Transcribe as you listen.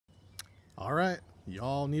All right,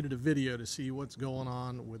 y'all needed a video to see what's going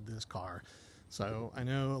on with this car. So I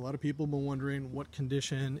know a lot of people have been wondering what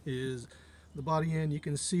condition is the body in. You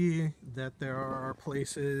can see that there are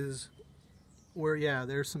places where, yeah,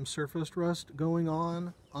 there's some surface rust going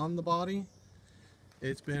on the body.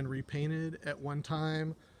 It's been repainted at one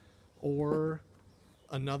time or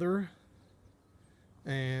another.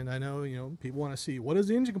 And I know, people want to see, what does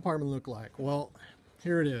the engine compartment look like? Well,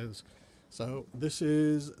 here it is. So this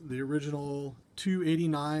is the original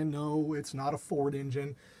 289. No, it's not a Ford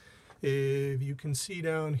engine. If you can see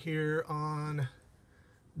down here on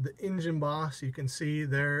the engine box, you can see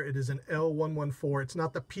there it is an L114. It's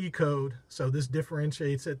not the P code, so this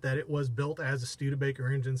differentiates it that it was built as a Studebaker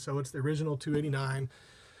engine. So it's the original 289.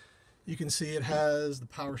 You can see it has the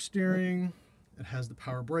power steering, it has the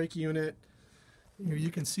power brake unit. Here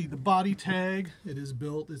you can see the body tag. It is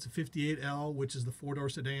built, it's a 58L, which is the four-door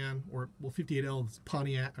sedan, or, well, 58L is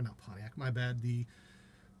Pontiac, or not Pontiac, my bad, the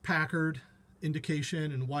Packard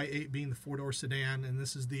indication, and Y8 being the four-door sedan, and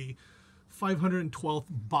this is the 512th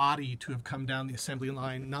body to have come down the assembly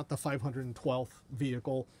line, not the 512th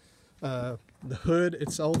vehicle. The hood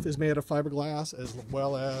itself is made out of fiberglass, as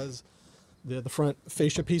well as the front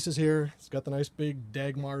fascia pieces here. It's got the nice big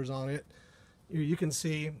Dagmars on it. You can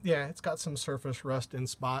see, yeah, it's got some surface rust in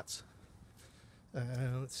spots.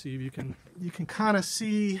 Let's see if you can kind of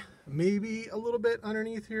see maybe a little bit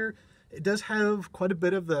underneath here. It does have quite a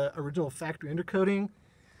bit of the original factory undercoating.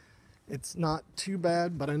 It's not too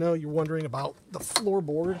bad, but I know you're wondering about the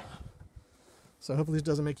floorboard. So hopefully this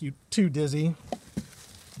doesn't make you too dizzy.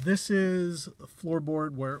 This is a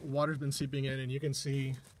floorboard where water's been seeping in, and you can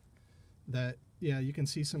see that, yeah, you can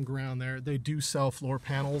see some ground there. They do sell floor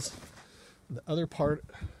panels. The other part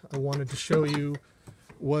I wanted to show you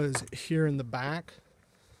was here in the back,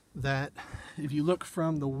 that if you look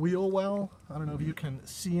from the wheel well, I don't know if you can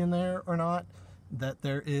see in there or not, that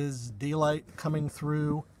there is daylight coming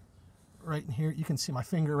through right in here. You can see my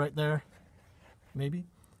finger right there, maybe.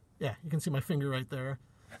 Yeah, you can see my finger right there.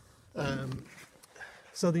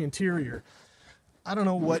 So the interior, I don't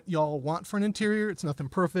know what y'all want for an interior. It's nothing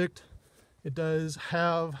perfect. It does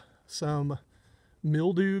have some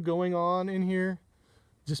mildew going on in here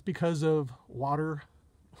just because of water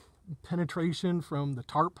penetration from the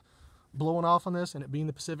tarp blowing off on this, and it being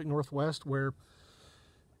the Pacific Northwest where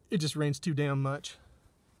it just rains too damn much.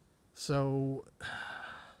 So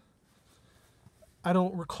I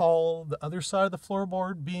don't recall the other side of the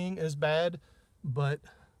floorboard being as bad, but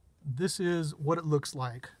this is what it looks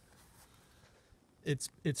like.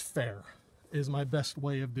 It's fair is my best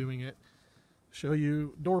way of doing it. Show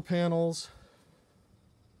you door panels.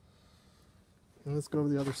 And let's go over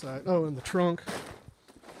the other side. Oh, and the trunk.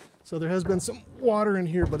 So there has been some water in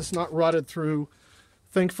here, but it's not rotted through.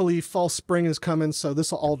 Thankfully, fall spring is coming, so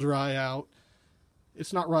this will all dry out.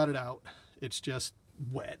 It's not rotted out. It's just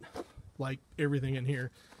wet, like everything in here.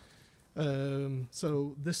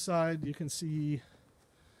 So this side, you can see,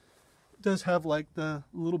 it does have like the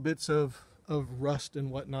little bits of rust and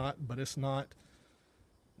whatnot, but it's not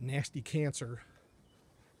nasty cancer.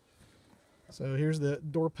 So here's the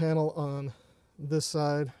door panel on this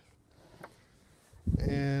side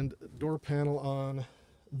and door panel on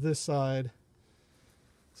this side.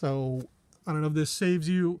 So I don't know if this saves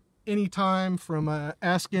you any time from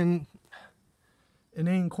asking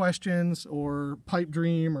inane questions or pipe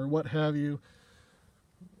dream or what have you.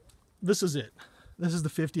 This is it. This is the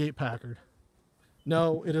 58 Packard.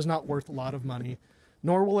 No, it is not worth a lot of money,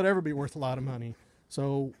 nor will it ever be worth a lot of money.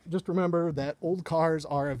 So just remember that old cars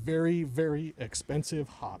are a very, very expensive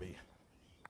hobby.